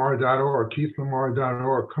keithlamar.org,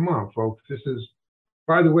 keithlamar.org. Come on, folks. This is,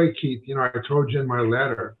 by the way, Keith, I told you in my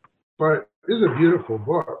letter, but this is a beautiful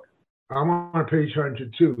book. I'm on page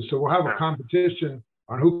 102, so we'll have a competition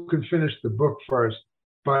on who can finish the book first.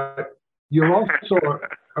 But you're also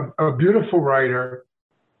a beautiful writer.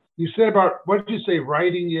 You said about, what did you say,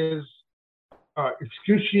 writing is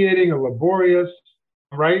excruciating or laborious,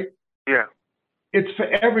 right? Yeah. It's for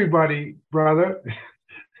everybody, brother.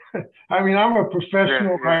 I mean, I'm a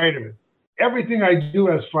professional writer. Everything I do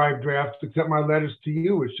has 5 drafts, except my letters to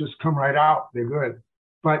you, which just come right out. They're good.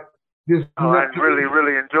 But I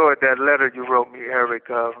really enjoyed that letter you wrote me, Eric.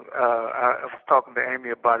 I was talking to Amy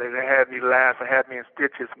about it. It had me laugh. It had me in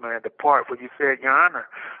stitches, man. The part where you said, Your Honor,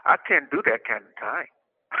 I can't do that kind of time.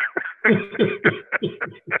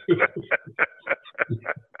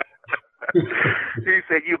 He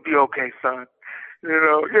said, you'll be okay, son.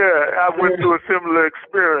 I went through a similar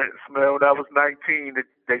experience, man. When I was 19,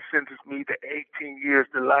 they sentenced me to 18 years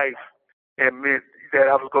to life and meant that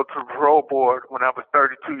I would go to the parole board when I was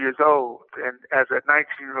 32 years old. And as a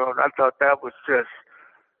 19-year-old, I thought that was just,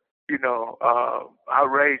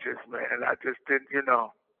 outrageous, man. I just didn't,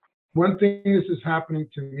 One thing this is happening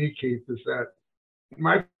to me, Keith, is that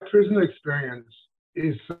my prison experience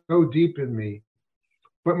is so deep in me,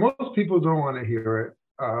 but most people don't want to hear it.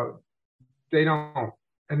 They don't.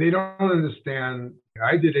 And they don't understand.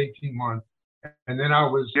 I did 18 months, and then I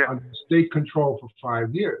was under state control for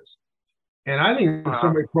 5 years. And I think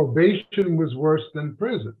somebody probation was worse than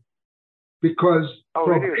prison, because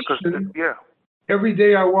probation, every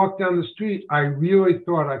day I walked down the street, I really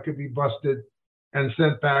thought I could be busted and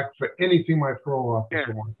sent back for anything my parole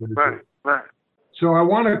officer wanted to do. Right. So I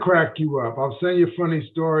want to crack you up. I'll send you funny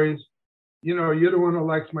stories. You're the one who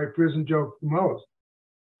likes my prison jokes the most.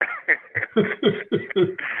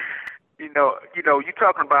 You're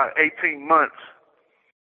talking about 18 months,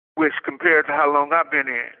 which compared to how long I've been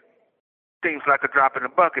in, seems like a drop in the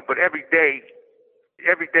bucket. But every day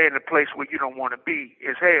in a place where you don't want to be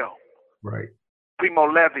is hell. Right. Primo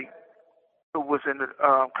Levi, who was in the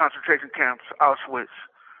concentration camps, Auschwitz,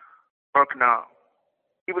 Birkenau,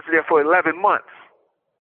 he was there for 11 months,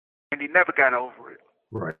 and he never got over it.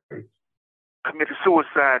 Right. Committed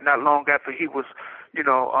suicide not long after he was,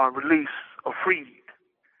 released or freed.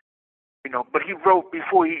 But he wrote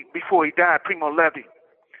before he died. Primo Levi,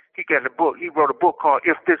 he got a book. He wrote a book called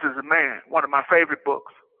 "If This Is a Man," one of my favorite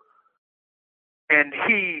books. And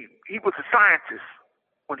he was a scientist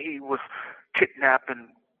when he was kidnapped and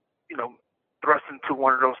thrust into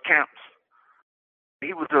one of those camps.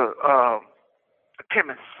 He was a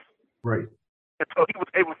chemist. Right. And so he was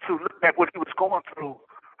able to look at what he was going through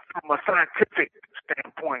from a scientific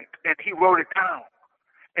standpoint, and he wrote it down.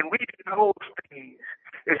 And reading those things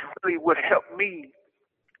is really what helped me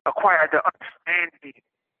acquire the understanding,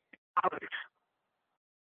 knowledge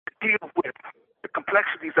to deal with the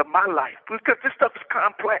complexities of my life. Because this stuff is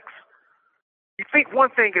complex. You think one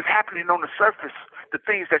thing is happening on the surface, the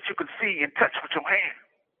things that you can see and touch with your hand.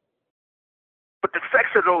 But the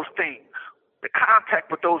effects of those things, the contact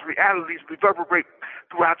with those realities reverberate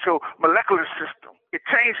throughout your molecular system. It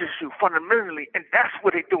changes you fundamentally, and that's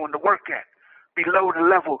where they're doing the work at. Below the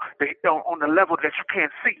level, on the level that you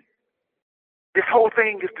can't see. This whole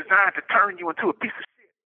thing is designed to turn you into a piece of shit,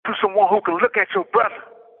 to someone who can look at your brother,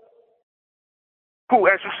 who,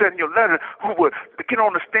 as you said in your letter, who would get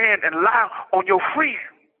on the stand and lie on your friend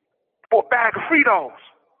for a bag of Fritos,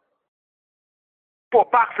 for a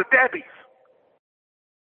box of Debbie's,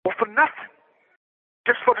 or for nothing,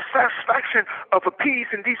 just for the satisfaction of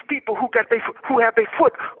appeasing these people who have their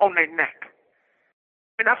foot on their neck.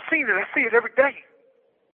 And I've seen it. I see it every day.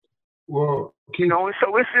 Well, you know, and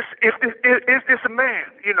so it's just, is this a man?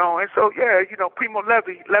 You know, and so, yeah, you know, Primo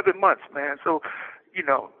Levi, 11 months, man. So, you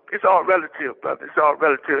know, it's all relative, brother. It's all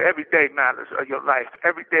relative. Every day matters of your life.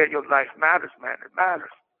 Every day of your life matters, man. It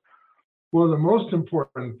matters. Well, the most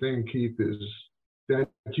important thing, Keith, is that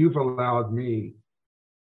you've allowed me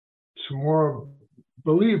to more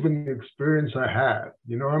believe in the experience I had.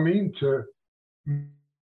 You know what I mean? To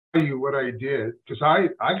tell you what I did, because I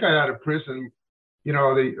got out of prison. You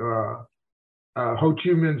know, Ho Chi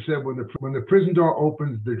Minh said, when the prison door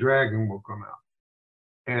opens, the dragon will come out.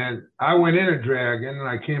 And I went in a dragon, and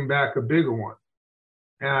I came back a bigger one.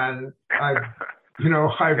 And I've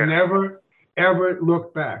never ever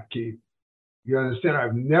looked back, Keith. You understand?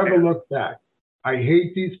 I've never looked back. I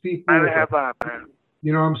hate these people. Neither have I, man.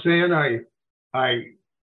 You know what I'm saying? And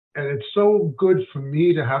it's so good for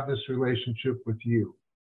me to have this relationship with you.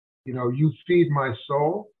 You know, you feed my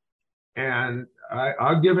soul, and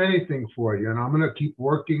I'll give anything for you. And I'm going to keep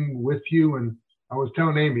working with you. And I was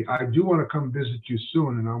telling Amy, I do want to come visit you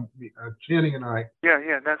soon. And Channing and I.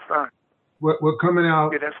 Yeah, that's fine. We're coming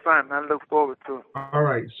out. Yeah, that's fine. I look forward to it. All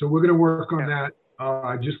right. So we're going to work on that.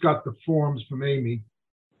 I just got the forms from Amy.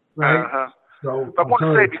 Right? Uh-huh. So I want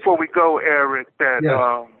to say before we go, Eric, that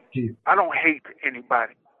Keith. I don't hate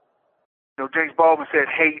anybody. You know, James Baldwin said,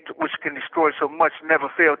 hate, which can destroy so much, never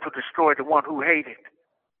failed to destroy the one who hated.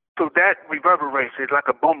 So that reverberates. It's like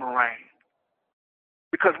a boomerang.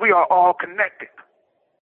 Because we are all connected.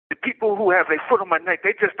 The people who have their foot on my neck,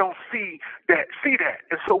 they just don't see that.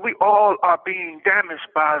 And so we all are being damaged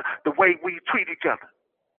by the way we treat each other.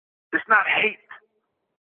 It's not hate,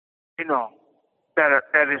 you know, that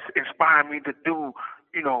is inspiring me to do,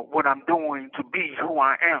 you know, what I'm doing, to be who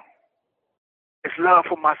I am. It's love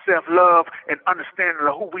for myself, love and understanding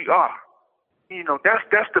of who we are. You know,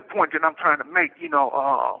 that's the point that I'm trying to make. You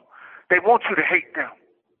know, they want you to hate them,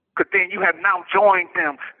 because then you have now joined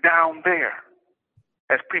them down there,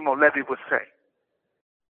 as Primo Levi would say.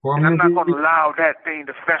 Well, and I'm not going to allow that thing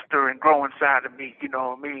to fester and grow inside of me. You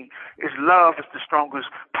know what I mean? It's love is the strongest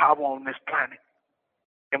power on this planet.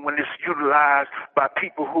 And when it's utilized by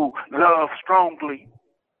people who love strongly,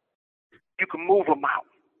 you can move them out.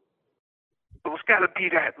 So it's got to be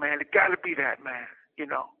that, man. It got to be that, man, you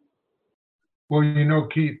know. Well, you know,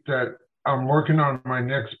 Keith, that I'm working on my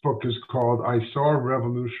next book is called I Saw a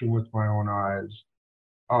Revolution with My Own Eyes.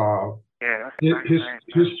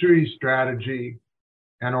 History, strategy,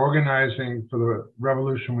 and organizing for the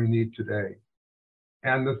revolution we need today.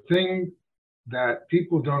 And the thing that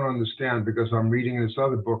people don't understand, because I'm reading this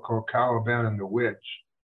other book called Caliban and the Witch,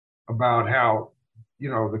 about how,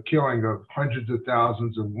 you know, the killing of hundreds of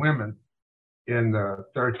thousands of women in the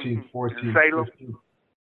 13th, 14th, 15th.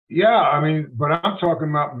 Yeah, I mean, but I'm talking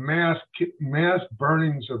about mass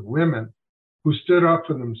burnings of women who stood up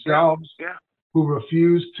for themselves, who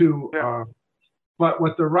refused to. But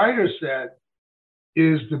what the writer said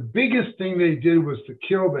is the biggest thing they did was to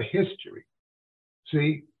kill the history.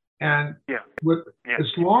 See? And as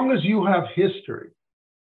long as you have history,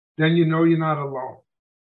 then you know you're not alone.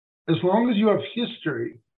 As long as you have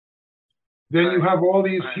history, then you have all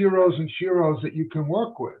these heroes and sheroes that you can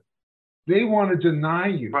work with. They want to deny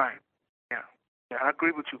you. Right. Yeah, I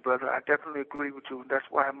agree with you, brother. I definitely agree with you. That's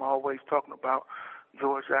why I'm always talking about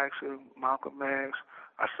George Jackson, Malcolm X,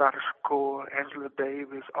 Assata Shakur, Angela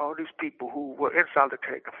Davis, all these people who were in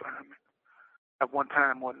solitary confinement at one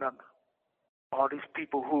time or another. All these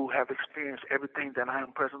people who have experienced everything that I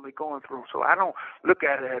am presently going through. So I don't look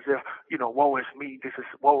at it as if, you know, woe is me. This is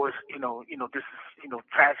woe is, this is,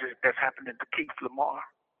 tragedy that's happening to Keith Lamar.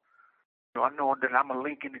 You know, I know that I'm a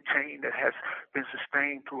link in the chain that has been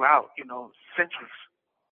sustained throughout, centuries.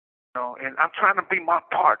 You know, and I'm trying to be my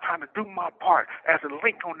part, trying to do my part as a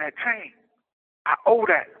link on that chain. I owe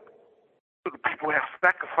that to the people who have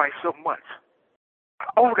sacrificed so much. I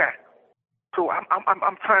owe that. So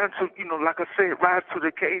I'm trying to, you know, like I said, rise to the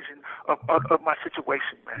occasion of my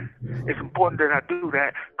situation, man. It's important that I do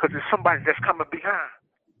that because there's somebody that's coming behind.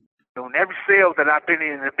 You know, and every cell that I've been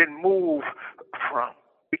in has been moved from.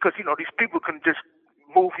 Because, you know, these people can just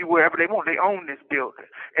move you wherever they want. They own this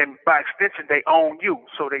building. And by extension, they own you,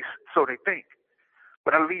 so they think.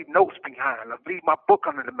 But I leave notes behind. I leave my book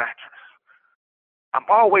under the mattress. I'm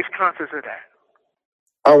always conscious of that.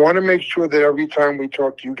 I want to make sure that every time we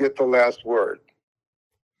talk, you get the last word.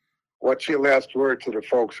 What's your last word to the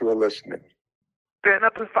folks who are listening? Stand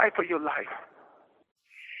up and fight for your life.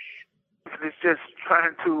 It's just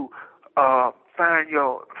trying to find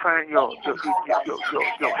your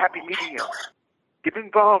happy medium. Get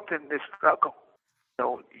involved in this struggle. You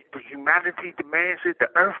know, the humanity demands it. The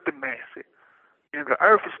earth demands it. And the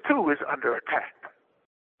earth is under attack.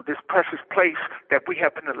 This precious place that we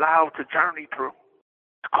have been allowed to journey through.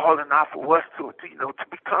 It's calling out for us to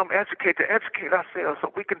become educated, to educate ourselves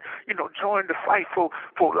so we can, you know, join the fight for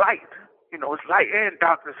light. You know, it's light and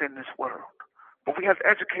darkness in this world. But we have to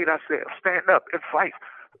educate ourselves, stand up and fight,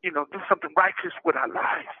 you know, do something righteous with our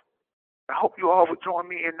lives. I hope you all will join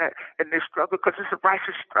me in this struggle because it's a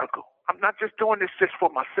righteous struggle. I'm not just doing this just for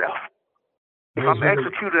myself. If I'm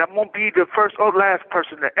executed, I won't be the first or last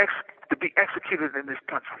person to be executed in this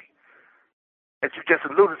country. As you just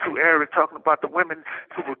alluded to, Eric, talking about the women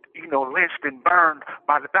who were, you know, lynched and burned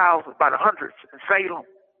by the thousands, by the hundreds in Salem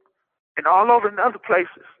and all over in other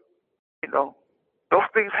places. You know, those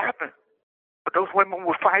things happen. But those women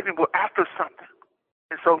were fighting, were after something.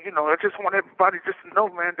 And so, you know, I just want everybody just to know,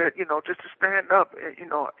 man, that, you know, just to stand up, and, you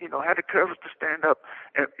know, have the courage to stand up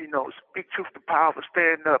and, you know, speak truth to power,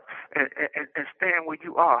 stand up and stand where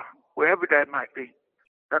you are, wherever that might be.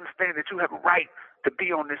 Understand that you have a right to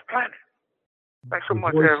be on this planet. Thanks so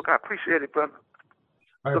much, Eric. I appreciate it, brother.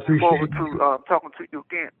 Looking forward to talking to you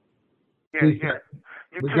again. Yeah.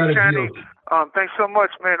 You too, Shani. Thanks so much,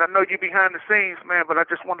 man. I know you're behind the scenes, man, but I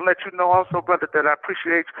just want to let you know also, brother, that I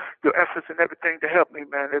appreciate your efforts and everything to help me,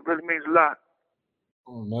 man. It really means a lot.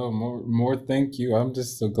 Oh, no, more thank you. I'm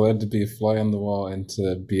just so glad to be a fly on the wall and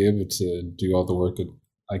to be able to do all the work that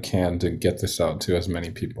I can to get this out to as many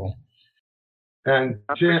people. And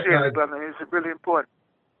I appreciate it, brother. It's really important.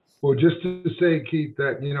 Well, just to say, Keith,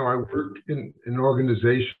 that, you know, I work in an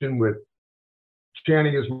organization with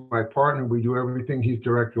Channing is my partner. We do everything. He's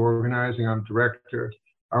director organizing. I'm director.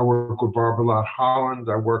 I work with Barbara Lott Holland.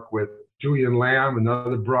 I work with Julian Lamb,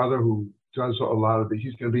 another brother who does a lot of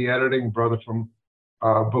he's going to be editing, brother from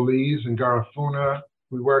Belize, and Garifuna.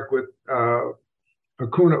 We work with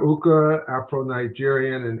Akuna Uka,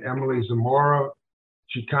 Afro-Nigerian, and Emily Zamora,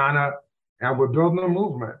 Chicana. And we're building a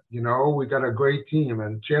movement, you know. We got a great team,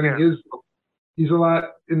 and Channing he's a lot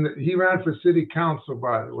he ran for city council,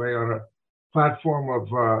 by the way, on a platform of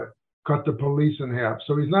cut the police in half.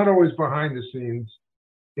 So he's not always behind the scenes.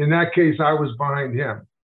 In that case, I was behind him.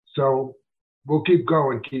 So we'll keep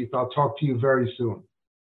going, Keith. I'll talk to you very soon.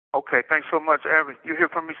 Okay, thanks so much, Eric. You hear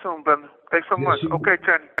from me soon, brother. Thanks so much. Okay,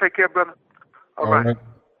 Channing, take care, brother. All right.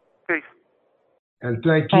 Peace. And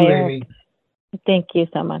thank you, Amy. Thank you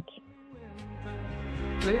so much.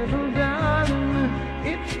 Little darling,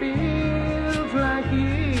 it feels like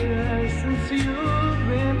years since you've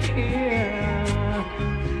been here.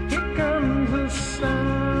 Here comes the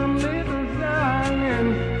sun, little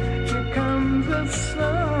darling. Here comes the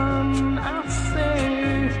sun. I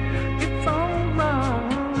say it's all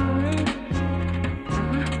right.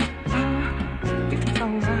 It's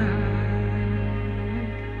all right.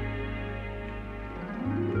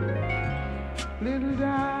 Little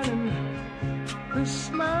darling. The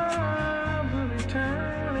smile will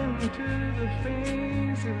return into the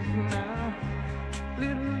faces now.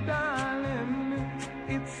 Little darling,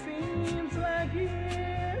 it seems